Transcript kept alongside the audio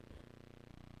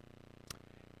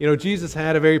You know, Jesus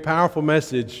had a very powerful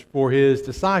message for His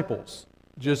disciples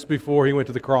just before He went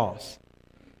to the cross.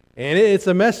 And it's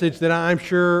a message that I'm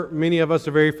sure many of us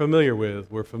are very familiar with.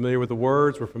 We're familiar with the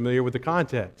words, we're familiar with the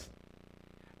context.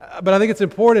 But I think it's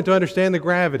important to understand the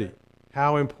gravity,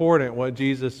 how important what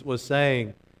Jesus was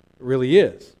saying really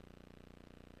is.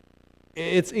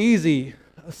 It's easy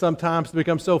sometimes to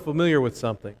become so familiar with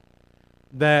something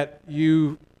that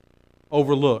you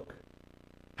overlook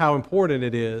how important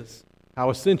it is, how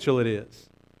essential it is,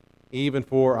 even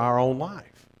for our own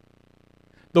life.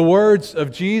 The words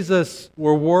of Jesus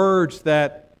were words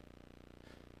that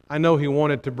I know He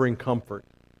wanted to bring comfort,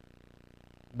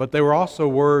 but they were also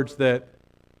words that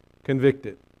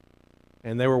convicted,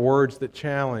 and they were words that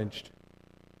challenged.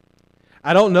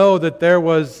 I don't know that there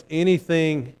was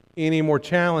anything any more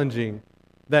challenging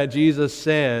that Jesus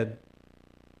said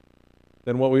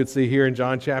than what we would see here in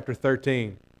John chapter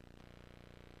 13.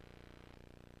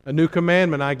 A new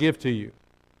commandment I give to you,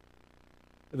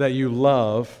 that you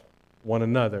love one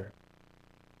another.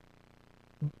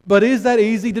 But is that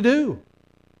easy to do?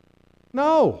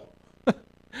 No.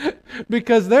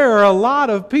 Because there are a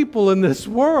lot of people in this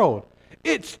world.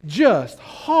 It's just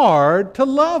hard to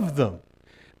love them.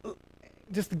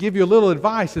 Just to give you a little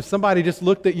advice, if somebody just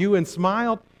looked at you and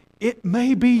smiled, it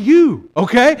may be you,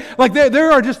 okay? Like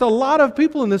there are just a lot of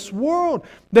people in this world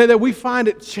that we find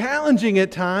it challenging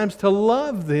at times to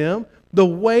love them the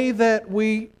way that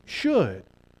we should,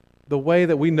 the way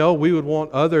that we know we would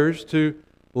want others to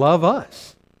love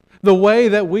us, the way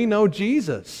that we know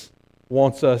Jesus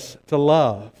wants us to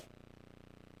love.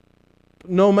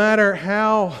 No matter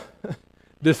how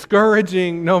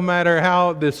discouraging, no matter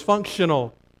how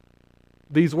dysfunctional,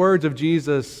 these words of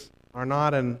Jesus are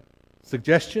not an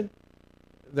suggestion.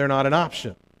 They're not an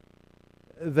option.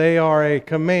 They are a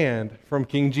command from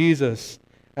King Jesus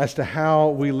as to how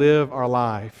we live our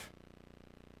life.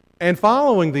 And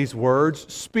following these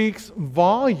words speaks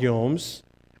volumes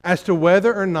as to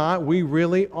whether or not we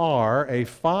really are a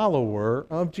follower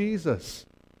of Jesus.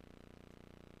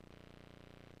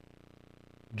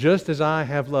 Just as I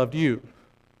have loved you,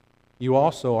 you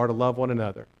also are to love one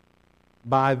another.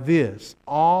 By this,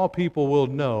 all people will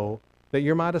know that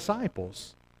you're my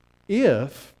disciples,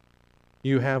 if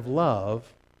you have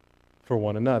love for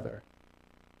one another.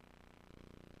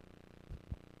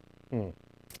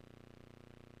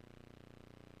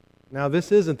 Now, this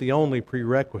isn't the only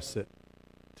prerequisite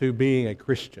to being a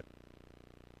Christian.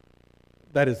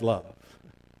 That is love.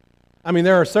 I mean,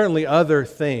 there are certainly other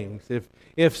things.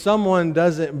 If someone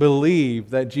doesn't believe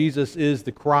that Jesus is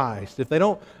the Christ, if they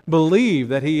don't believe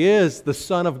that He is the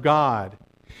Son of God,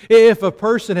 if a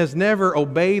person has never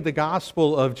obeyed the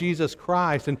gospel of Jesus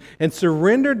Christ and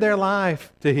surrendered their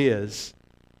life to His,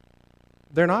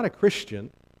 they're not a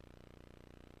Christian,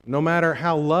 no matter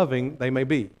how loving they may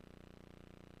be.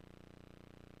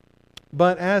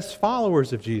 But as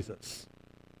followers of Jesus,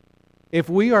 if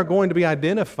we are going to be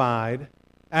identified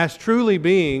as truly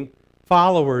being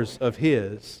followers of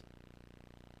His,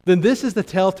 then this is the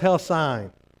telltale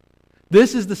sign.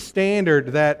 This is the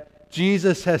standard that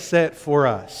Jesus has set for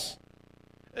us.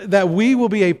 That we will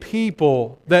be a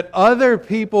people that other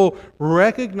people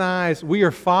recognize we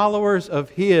are followers of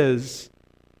His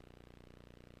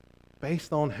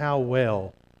based on how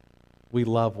well we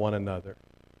love one another.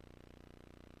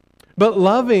 But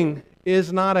loving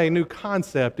is not a new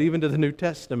concept, even to the New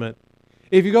Testament.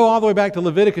 If you go all the way back to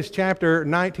Leviticus chapter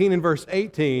 19 and verse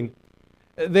 18,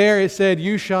 there it said,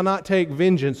 "You shall not take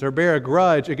vengeance or bear a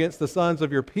grudge against the sons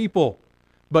of your people,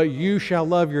 but you shall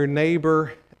love your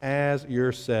neighbor as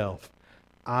yourself.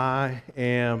 I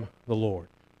am the Lord."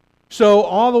 So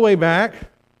all the way back,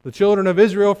 the children of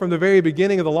Israel, from the very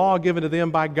beginning of the law given to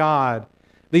them by God,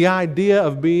 the idea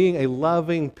of being a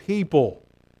loving people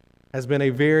has been a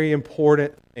very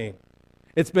important thing.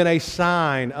 It's been a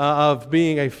sign of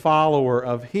being a follower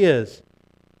of His.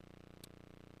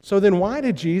 So then why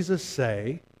did Jesus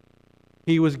say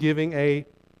He was giving a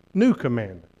new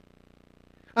commandment?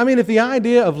 I mean, if the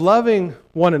idea of loving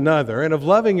one another and of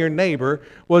loving your neighbor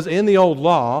was in the old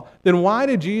law, then why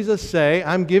did Jesus say,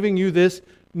 "I'm giving you this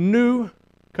new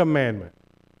commandment"?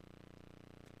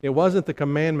 It wasn't the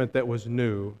commandment that was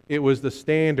new. It was the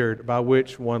standard by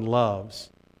which one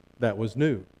loves that was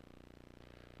new.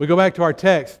 We go back to our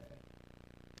text.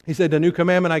 He said, "The new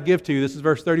commandment I give to you," this is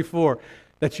verse 34,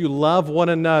 "that you love one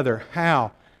another."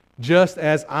 How? "Just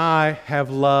as I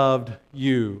have loved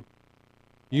you,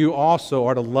 you also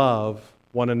are to love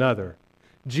one another."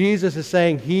 Jesus is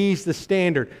saying He's the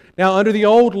standard. Now, under the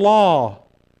old law,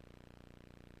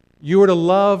 you are to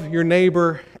love your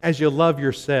neighbor as you love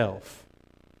yourself.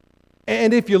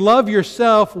 And if you love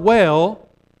yourself well,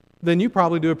 then you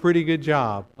probably do a pretty good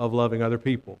job of loving other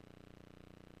people.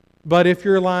 But if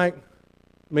you're like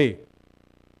me,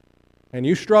 and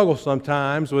you struggle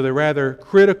sometimes with a rather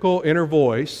critical inner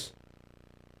voice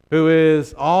who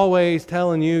is always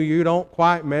telling you you don't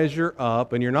quite measure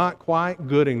up and you're not quite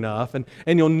good enough and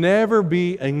you'll never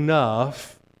be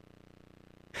enough,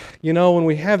 you know, when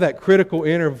we have that critical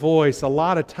inner voice, a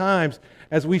lot of times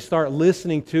as we start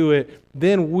listening to it,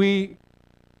 then we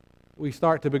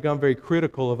start to become very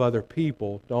critical of other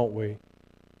people, don't we?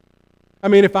 I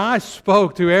mean, if I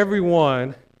spoke to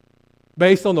everyone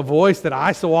based on the voice that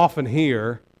I so often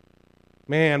hear,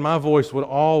 man, my voice would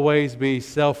always be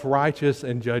self-righteous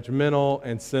and judgmental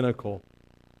and cynical.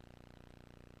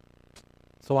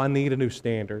 So I need a new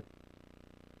standard.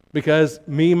 Because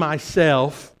me,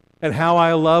 myself, and how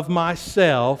I love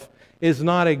myself is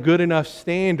not a good enough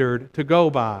standard to go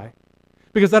by.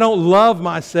 Because I don't love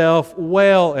myself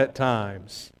well at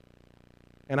times.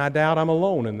 And I doubt I'm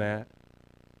alone in that.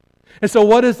 And so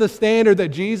what is the standard that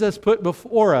Jesus put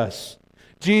before us?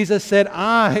 Jesus said,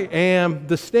 I am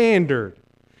the standard.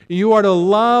 You are to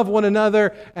love one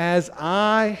another as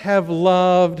I have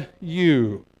loved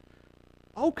you.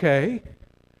 Okay.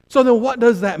 So then what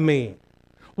does that mean?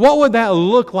 What would that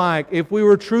look like if we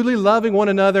were truly loving one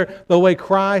another the way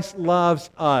Christ loves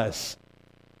us?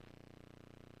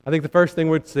 I think the first thing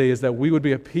we'd see is that we would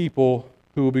be a people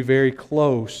who will be very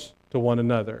close to one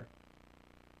another.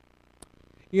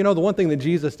 You know, the one thing that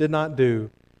Jesus did not do,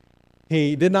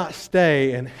 He did not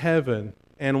stay in heaven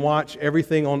and watch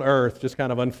everything on earth just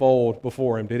kind of unfold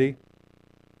before Him, did He?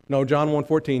 No, John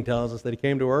 1:14 tells us that He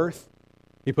came to earth,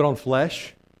 He put on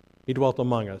flesh, He dwelt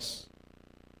among us.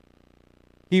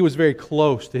 He was very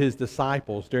close to His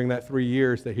disciples during that 3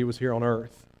 years that He was here on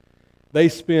earth. They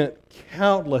spent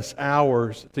countless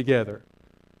hours together,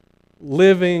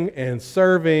 living and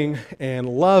serving and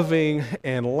loving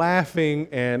and laughing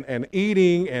and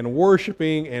eating and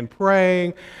worshiping and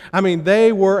praying. I mean,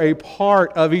 they were a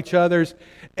part of each other's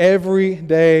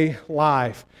everyday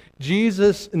life.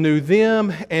 Jesus knew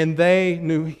them and they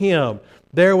knew Him.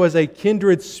 There was a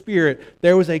kindred spirit.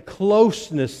 There was a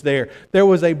closeness there. There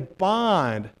was a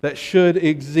bond that should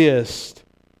exist.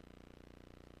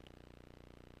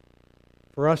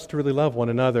 For us to really love one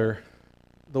another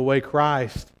the way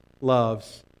Christ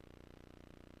loves,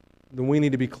 then we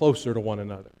need to be closer to one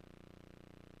another.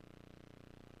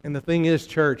 And the thing is,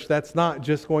 church, that's not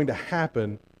just going to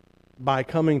happen by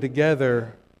coming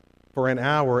together for an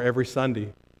hour every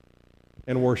Sunday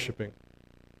and worshiping.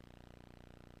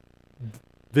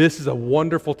 This is a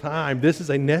wonderful time. This is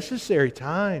a necessary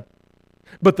time.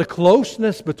 But the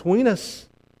closeness between us,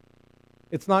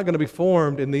 it's not going to be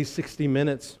formed in these 60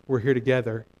 minutes we're here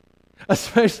together.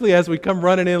 Especially as we come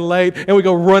running in late and we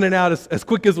go running out as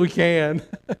quick as we can.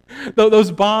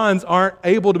 Those bonds aren't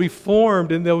able to be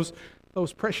formed in those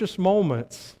precious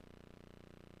moments.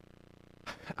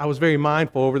 I was very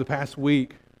mindful over the past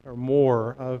week or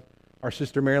more of our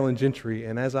sister Marilyn Gentry.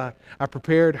 And as I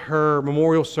prepared her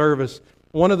memorial service,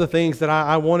 one of the things that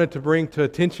I wanted to bring to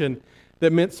attention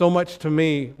that meant so much to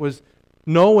me was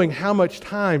knowing how much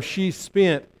time she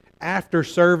spent after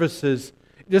services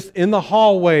just in the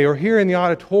hallway or here in the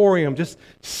auditorium, just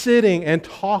sitting and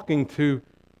talking to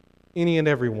any and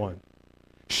everyone.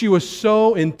 She was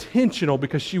so intentional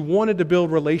because she wanted to build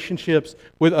relationships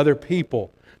with other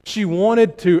people. She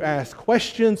wanted to ask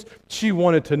questions. She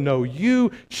wanted to know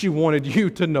you. She wanted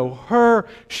you to know her.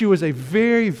 She was a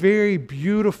very, very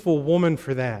beautiful woman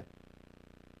for that.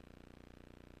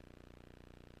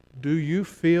 Do you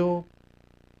feel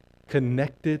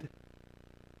connected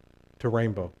to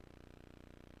Rainbow?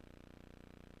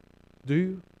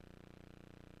 Do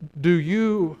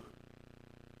you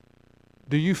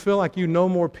feel like you know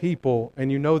more people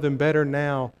and you know them better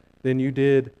now than you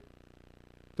did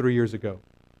 3 years ago?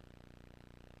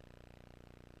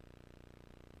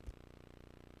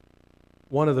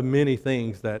 One of the many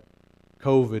things that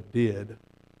COVID did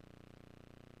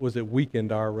was it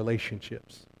weakened our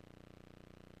relationships.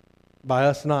 By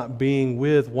us not being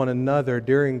with one another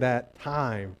during that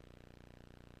time,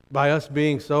 by us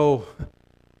being so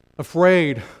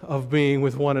afraid of being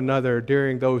with one another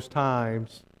during those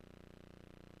times,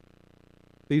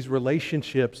 these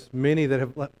relationships, many that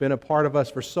have been a part of us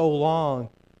for so long,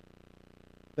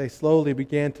 they slowly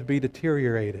began to be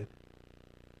deteriorated.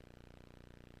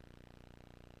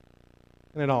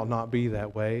 And it ought not be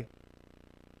that way.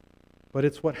 But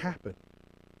it's what happened.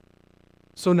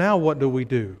 So now what do we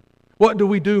do? What do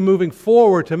we do moving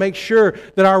forward to make sure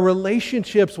that our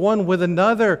relationships one with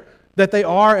another, that they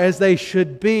are as they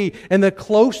should be, and the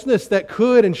closeness that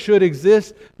could and should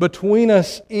exist between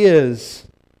us is?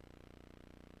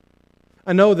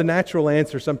 I know the natural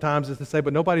answer sometimes is to say,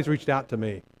 but nobody's reached out to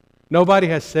me. Nobody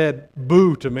has said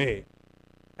boo to me.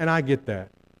 And I get that.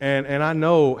 And I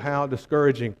know how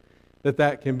discouraging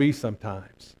that can be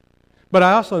sometimes. But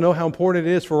I also know how important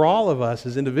it is for all of us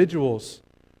as individuals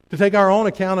to take our own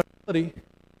accountability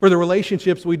for the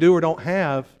relationships we do or don't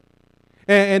have,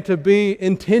 and to be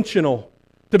intentional,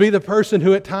 to be the person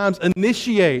who at times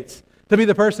initiates, to be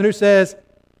the person who says,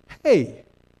 hey,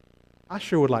 I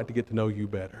sure would like to get to know you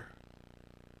better.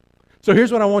 So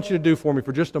here's what I want you to do for me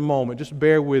for just a moment. Just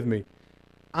bear with me.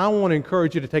 I want to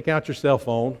encourage you to take out your cell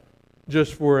phone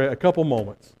just for a couple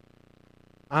moments.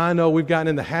 I know we've gotten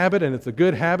in the habit, and it's a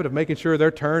good habit, of making sure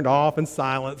they're turned off and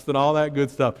silenced and all that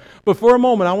good stuff. But for a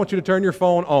moment, I want you to turn your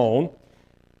phone on,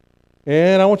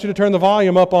 and I want you to turn the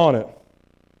volume up on it.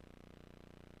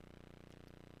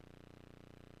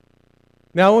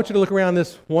 Now I want you to look around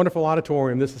this wonderful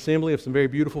auditorium, this assembly of some very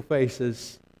beautiful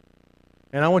faces,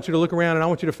 and I want you to look around and I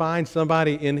want you to find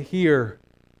somebody in here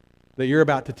that you're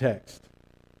about to text.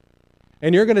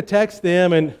 And you're going to text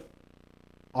them, and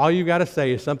all you got to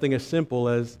say is something as simple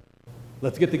as,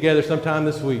 let's get together sometime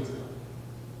this week.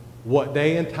 What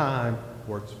day and time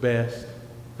works best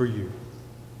for you?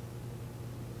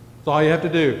 That's all you have to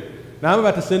do. Now I'm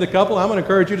about to send a couple. I'm going to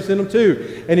encourage you to send them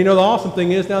too. And you know the awesome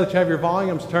thing is, now that you have your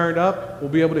volumes turned up, we'll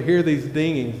be able to hear these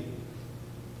dinging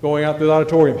going out through the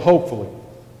auditorium, hopefully.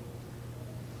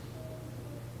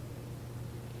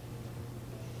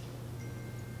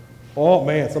 Oh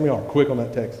man, some of y'all are quick on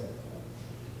that text.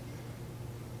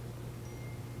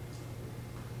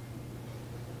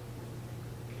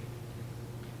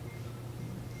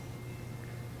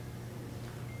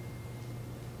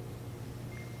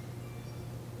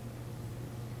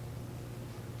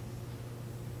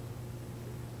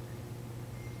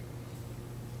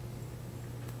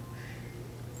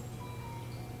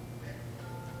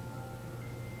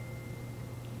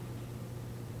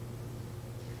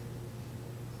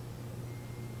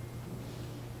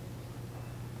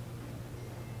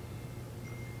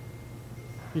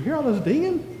 You hear all those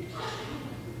dinging?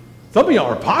 Some of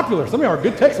y'all are popular. Some of y'all are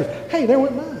good texters. Hey, there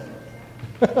went mine.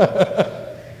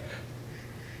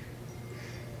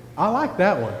 I like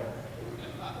that one.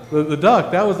 The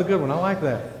duck, that was a good one. I like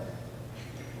that.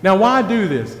 Now, why do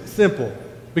this? Simple.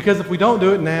 Because if we don't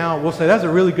do it now, we'll say that's a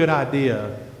really good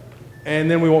idea, and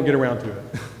then we won't get around to it.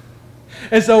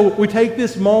 And so we take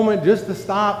this moment just to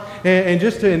stop and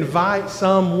just to invite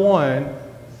someone,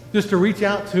 just to reach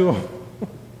out to them.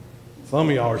 Some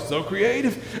of y'all are so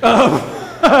creative.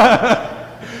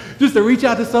 Just to reach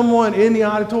out to someone in the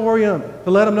auditorium to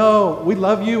let them know, we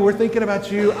love you, we're thinking about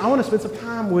you. I want to spend some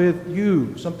time with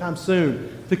you sometime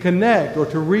soon to connect or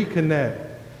to reconnect.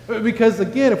 Because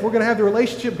again, if we're going to have the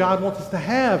relationship God wants us to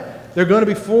have, they're going to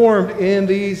be formed in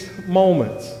these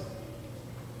moments.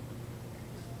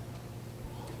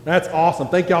 That's awesome.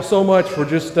 Thank y'all so much for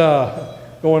just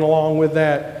going along with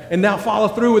that. And now follow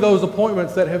through with those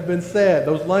appointments that have been set,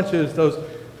 those lunches, those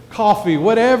coffee,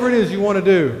 whatever it is you want to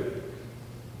do.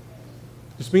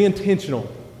 Just be intentional,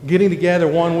 getting together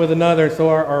one with another so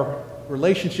our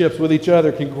relationships with each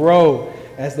other can grow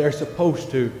as they're supposed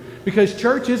to. Because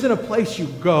church isn't a place you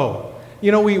go.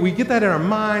 You know, we get that in our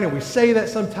mind, and we say that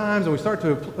sometimes, and we start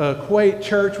to equate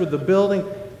church with the building.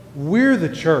 We're the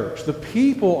church. The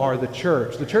people are the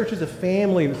church. The church is a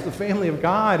family, and it's the family of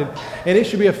God. And it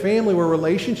should be a family where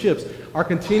relationships are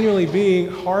continually being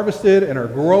harvested and are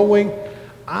growing.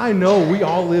 I know we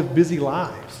all live busy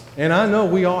lives. And I know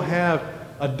we all have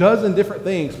a dozen different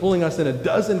things pulling us in a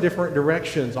dozen different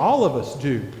directions. All of us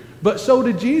do. But so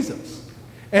did Jesus.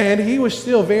 And he was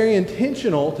still very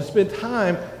intentional to spend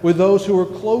time with those who were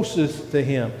closest to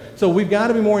him. So we've got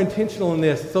to be more intentional in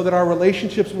this so that our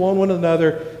relationships with one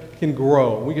another can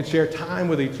grow. We can share time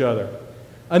with each other.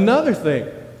 Another thing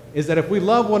is that if we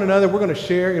love one another, we're going to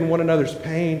share in one another's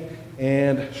pain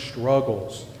and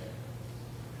struggles.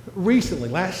 Recently,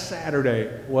 last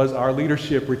Saturday, was our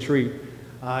leadership retreat.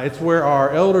 It's where our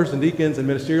elders and deacons and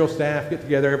ministerial staff get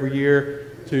together every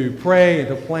year to pray and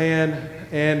to plan.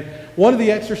 And one of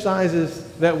the exercises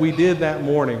that we did that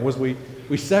morning was we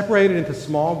separated into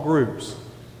small groups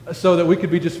so that we could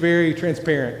be just very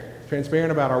transparent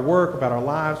about our work, about our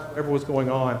lives, whatever was going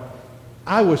on.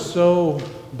 I was so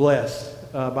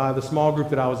blessed by the small group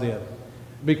that I was in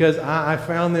because I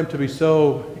found them to be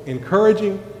so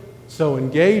encouraging, so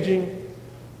engaging,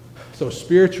 so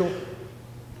spiritual,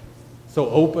 so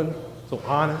open, so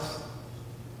honest.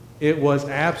 It was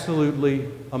absolutely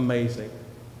amazing.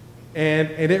 And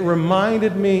it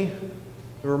reminded me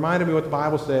what the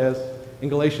Bible says in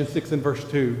Galatians 6 and verse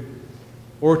 2,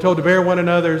 where we're told to bear one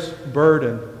another's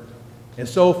burden and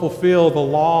so fulfill the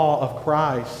law of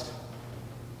Christ.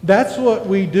 That's what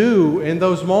we do in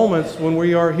those moments when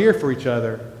we are here for each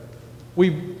other.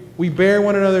 We bear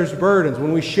one another's burdens,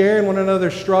 when we share in one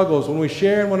another's struggles, when we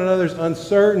share in one another's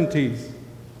uncertainties.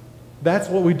 That's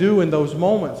what we do in those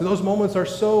moments. And those moments are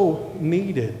so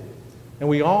needed. And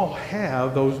we all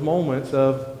have those moments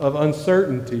of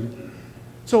uncertainty.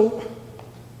 So,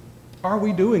 are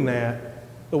we doing that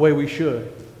the way we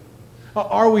should?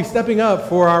 Are we stepping up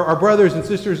for our brothers and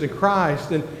sisters in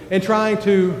Christ and trying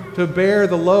to bear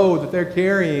the load that they're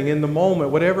carrying in the moment,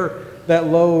 whatever that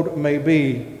load may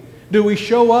be? Do we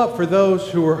show up for those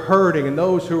who are hurting and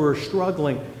those who are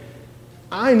struggling?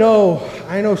 I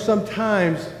know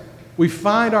sometimes we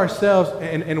find ourselves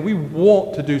and we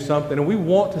want to do something and we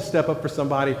want to step up for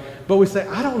somebody, but we say,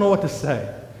 I don't know what to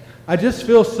say. I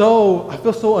feel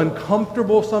so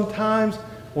uncomfortable sometimes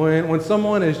when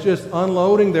someone is just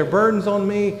unloading their burdens on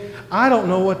me. I don't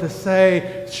know what to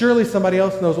say. Surely somebody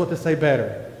else knows what to say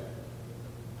better.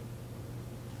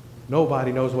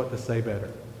 Nobody knows what to say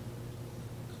better.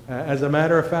 As a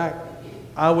matter of fact,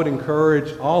 I would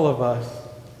encourage all of us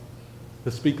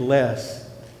to speak less,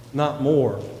 not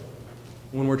more,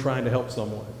 when we're trying to help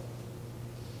someone.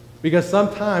 Because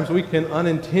sometimes we can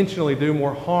unintentionally do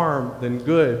more harm than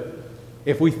good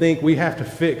if we think we have to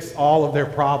fix all of their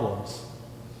problems.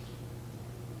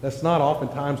 That's not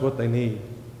oftentimes what they need.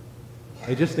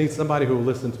 They just need somebody who will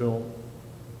listen to them.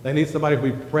 They need somebody who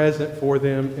will be present for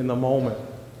them in the moment.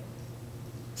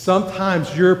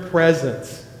 Sometimes your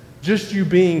presence, just you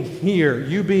being here,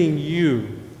 you being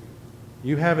you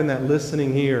having that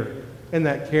listening ear and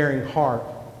that caring heart,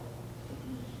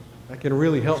 that can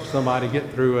really help somebody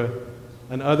get through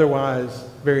an otherwise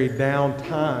very down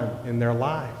time in their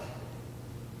life.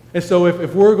 And so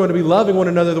if we're going to be loving one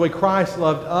another the way Christ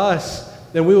loved us,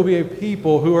 then we will be a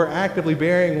people who are actively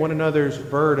bearing one another's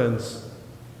burdens.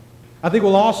 I think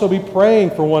we'll also be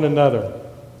praying for one another.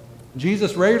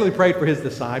 Jesus regularly prayed for his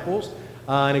disciples.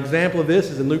 An example of this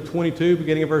is in Luke 22,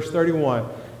 beginning of verse 31.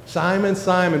 Simon,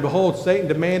 Simon, behold, Satan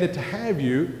demanded to have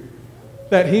you,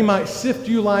 that he might sift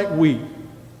you like wheat.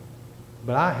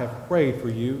 But I have prayed for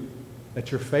you,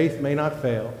 that your faith may not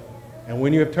fail. And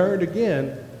when you have turned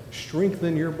again,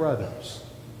 strengthen your brothers.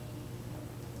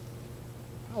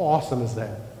 How awesome is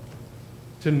that?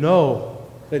 To know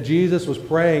that Jesus was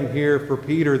praying here for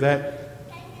Peter that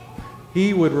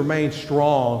he would remain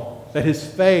strong, that his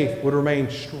faith would remain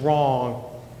strong.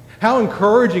 How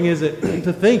encouraging is it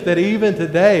to think that even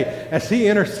today, as he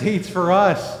intercedes for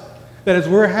us, that as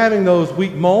we're having those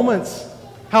weak moments,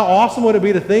 how awesome would it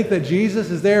be to think that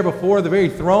Jesus is there before the very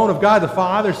throne of God the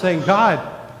Father saying,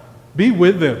 God, be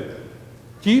with them.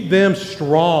 Keep them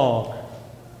strong.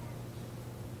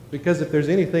 Because if there's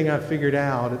anything I've figured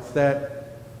out, it's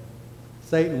that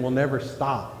Satan will never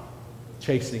stop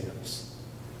chasing us.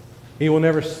 He will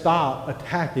never stop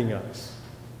attacking us.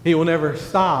 He will never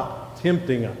stop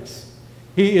tempting us.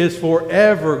 He is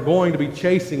forever going to be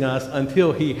chasing us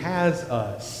until he has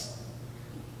us.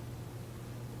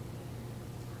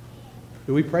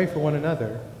 Do we pray for one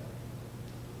another?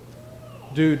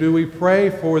 Do we pray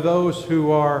for those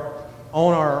who are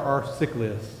on our sick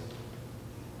list?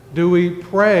 Do we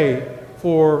pray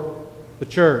for the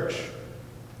church?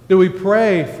 Do we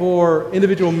pray for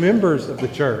individual members of the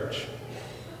church?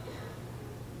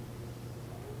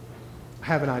 I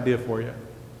have an idea for you.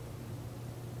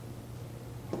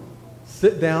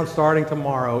 Sit down starting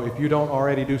tomorrow if you don't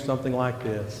already do something like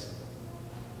this.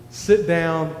 Sit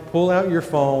down, pull out your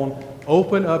phone,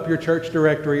 open up your church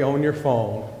directory on your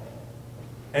phone,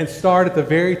 and start at the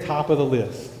very top of the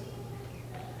list.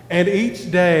 And each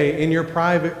day in your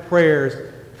private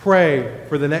prayers, pray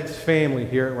for the next family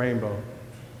here at Rainbow.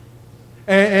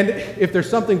 And if there's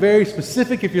something very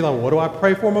specific, if you're like, what do I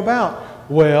pray for them about?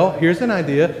 Well, here's an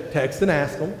idea. Text and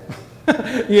ask them.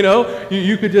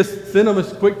 You could just send them a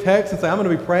quick text and say, I'm going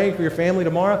to be praying for your family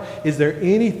tomorrow. Is there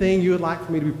anything you would like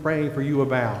for me to be praying for you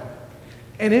about?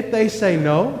 And if they say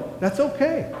no, that's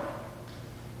okay.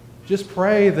 Just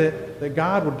pray that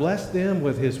God would bless them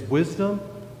with his wisdom.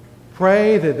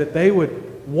 Pray that they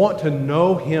would want to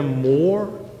know him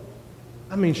more.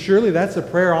 I mean, surely that's a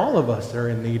prayer all of us are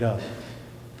in need of.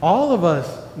 All of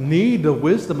us need the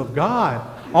wisdom of God.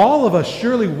 All of us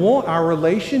surely want our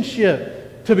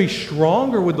relationship to be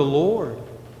stronger with the Lord.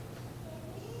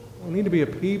 We need to be a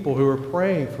people who are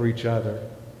praying for each other.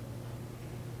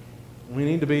 We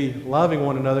need to be loving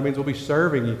one another. It means we'll be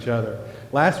serving each other.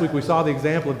 Last week we saw the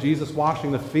example of Jesus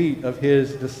washing the feet of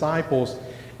his disciples.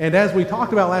 And as we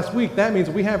talked about last week, that means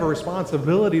we have a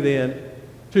responsibility then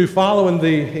to follow in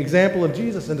the example of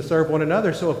Jesus and to serve one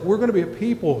another. So if we're going to be a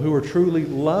people who are truly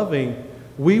loving,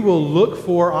 we will look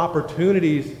for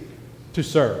opportunities to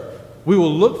serve. We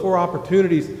will look for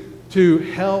opportunities to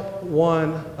help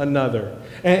one another.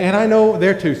 And I know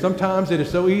there too, sometimes it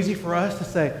is so easy for us to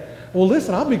say, well,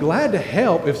 listen, I'll be glad to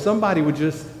help if somebody would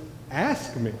just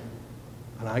ask me.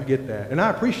 And I get that, and I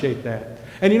appreciate that.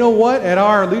 And you know what? At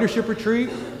our leadership retreat,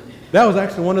 that was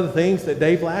actually one of the things that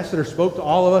Dave Lassiter spoke to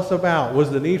all of us about,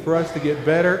 was the need for us to get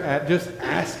better at just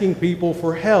asking people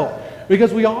for help.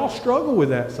 Because we all struggle with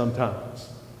that sometimes.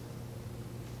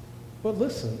 But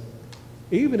listen,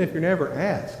 even if you're never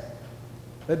asked,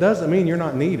 that doesn't mean you're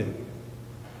not needed.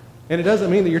 And it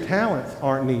doesn't mean that your talents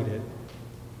aren't needed.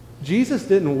 Jesus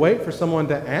didn't wait for someone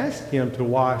to ask him to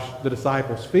wash the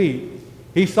disciples' feet.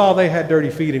 He saw they had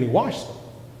dirty feet and he washed them.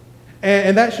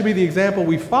 And that should be the example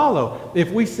we follow.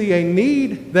 If we see a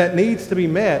need that needs to be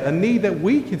met, a need that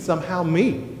we can somehow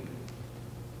meet,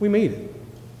 we meet it.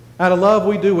 Out of love,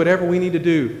 we do whatever we need to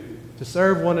do to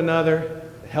serve one another,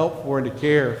 to help for and to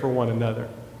care for one another.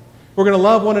 We're going to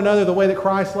love one another the way that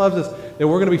Christ loves us, then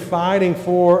we're going to be fighting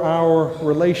for our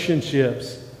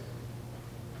relationships.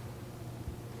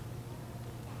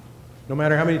 No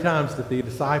matter how many times that the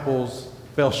disciples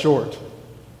fell short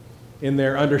in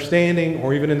their understanding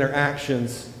or even in their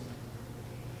actions,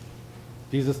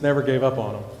 Jesus never gave up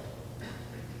on them.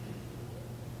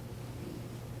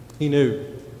 He knew.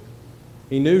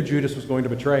 He knew Judas was going to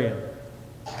betray him.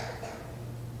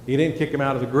 He didn't kick him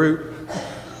out of the group.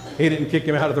 He didn't kick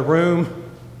him out of the room.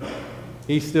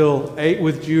 He still ate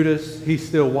with Judas. He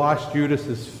still washed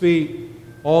Judas's feet.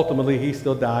 Ultimately, he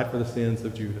still died for the sins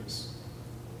of Judas.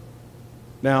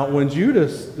 Now, when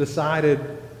Judas decided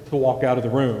to walk out of the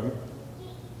room,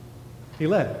 he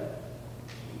left.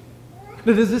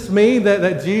 Now, does this mean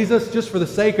that Jesus, just for the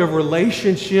sake of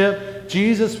relationship,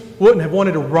 Jesus wouldn't have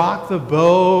wanted to rock the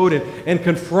boat and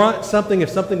confront something if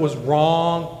something was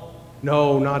wrong?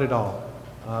 No, not at all.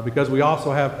 Because we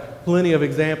also have plenty of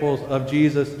examples of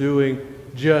Jesus doing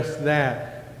just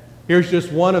that. Here's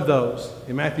just one of those.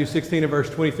 In Matthew 16 and verse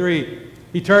 23,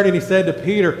 he turned and he said to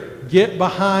Peter, "Get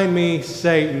behind me,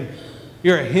 Satan.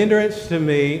 You're a hindrance to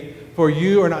me, for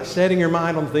you are not setting your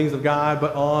mind on the things of God,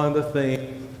 but on the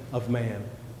things of man."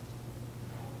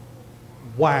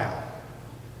 Wow.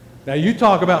 Now you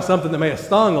talk about something that may have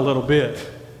stung a little bit.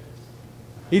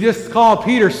 He just called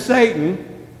Peter Satan,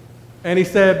 and he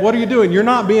said, "What are you doing? You're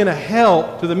not being a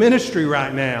help to the ministry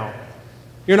right now.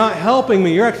 You're not helping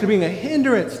me. You're actually being a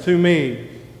hindrance to me."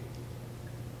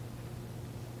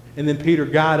 And then Peter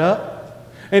got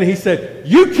up and he said,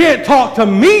 "You can't talk to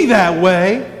me that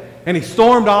way." And he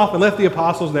stormed off and left the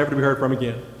apostles never to be heard from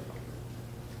again.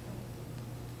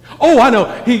 Oh, I know.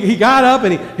 He got up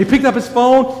and he picked up his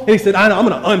phone and he said, "I know, I'm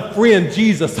going to unfriend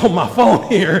Jesus on my phone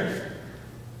here."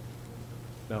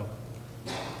 No,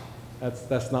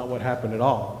 that's not what happened at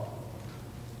all.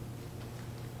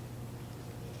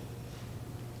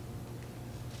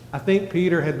 I think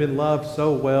Peter had been loved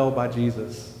so well by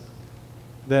Jesus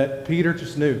that Peter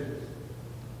just knew.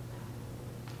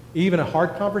 Even a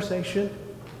hard conversation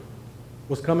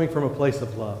was coming from a place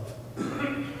of love.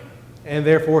 And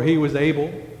therefore he was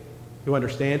able to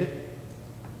understand it,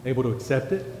 able to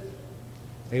accept it,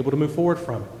 able to move forward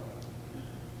from it.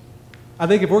 I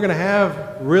think if we're going to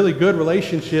have really good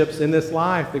relationships in this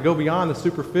life that go beyond the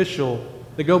superficial,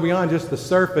 that go beyond just the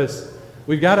surface,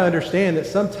 we've got to understand that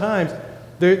sometimes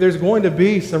there's going to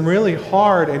be some really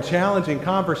hard and challenging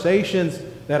conversations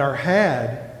that are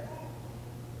had,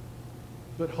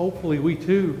 but hopefully we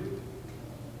too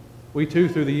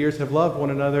through the years have loved one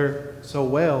another so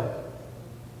well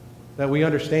that we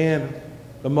understand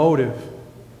the motive,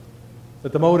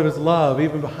 that the motive is love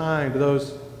even behind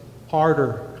those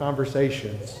harder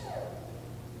conversations.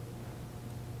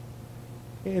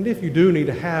 And if you do need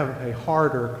to have a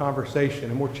harder conversation,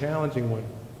 a more challenging one,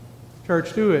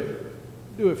 church, do it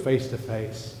face to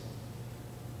face.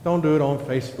 Don't do it on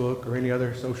Facebook or any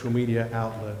other social media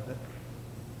outlet.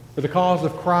 For the cause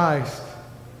of Christ,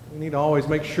 we need to always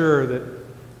make sure that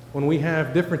when we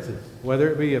have differences, whether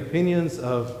it be opinions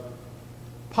of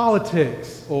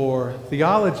politics or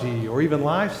theology or even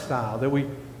lifestyle, that we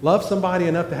love somebody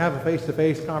enough to have a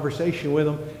face-to-face conversation with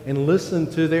them and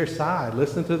listen to their side,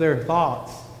 listen to their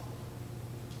thoughts,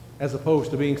 as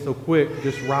opposed to being so quick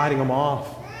just writing them off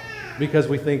because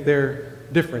we think they're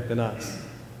different than us.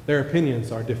 Their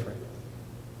opinions are different.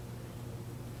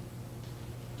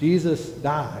 Jesus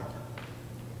died.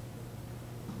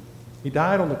 He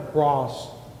died on the cross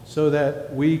so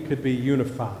that we could be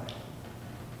unified.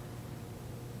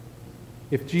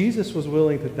 If Jesus was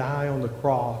willing to die on the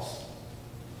cross,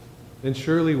 then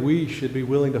surely we should be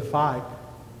willing to fight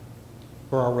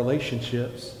for our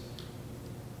relationships,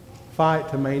 fight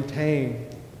to maintain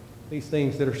these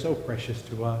things that are so precious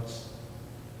to us.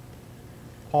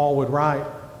 Paul would write,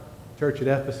 church at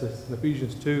Ephesus in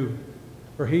Ephesians 2,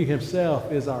 "For he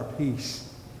himself is our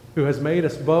peace, who has made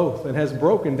us both and has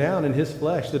broken down in his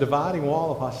flesh the dividing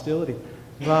wall of hostility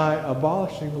by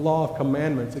abolishing the law of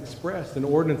commandments expressed in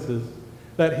ordinances,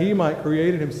 that he might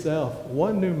create in himself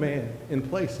one new man in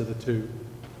place of the two,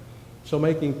 so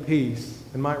making peace,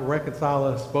 and might reconcile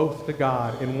us both to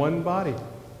God in one body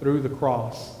through the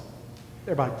cross,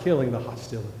 thereby killing the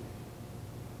hostility."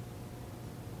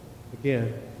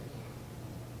 Again,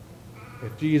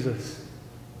 if Jesus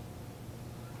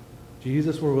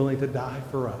were willing to die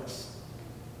for us,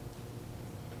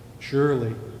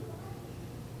 surely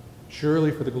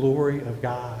for the glory of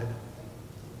God,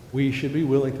 we should be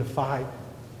willing to fight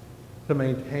to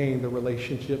maintain the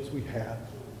relationships we have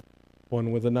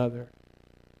one with another.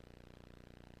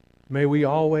 May we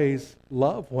always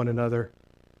love one another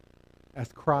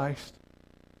as Christ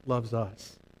loves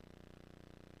us.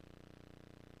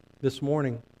 This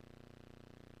morning,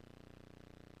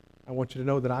 I want you to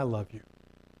know that I love you.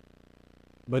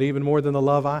 But even more than the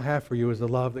love I have for you is the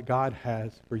love that God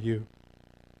has for you.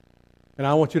 And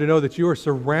I want you to know that you are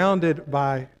surrounded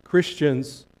by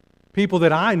Christians, people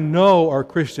that I know are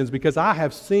Christians, because I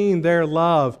have seen their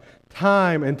love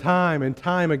time and time and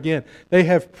time again. They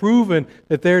have proven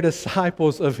that they're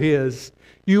disciples of His.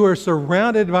 You are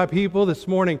surrounded by people this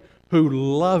morning who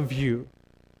love you.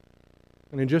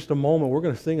 And in just a moment, we're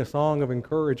going to sing a song of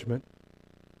encouragement.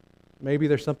 Maybe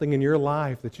there's something in your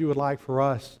life that you would like for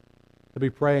us to be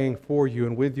praying for you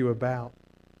and with you about.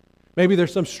 Maybe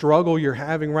there's some struggle you're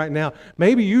having right now.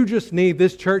 Maybe you just need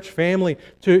this church family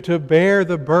to bear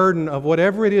the burden of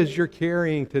whatever it is you're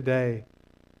carrying today.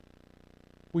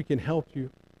 We can help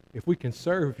you, if we can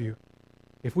serve you,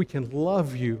 if we can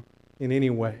love you in any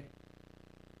way.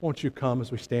 Won't you come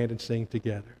as we stand and sing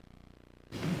together?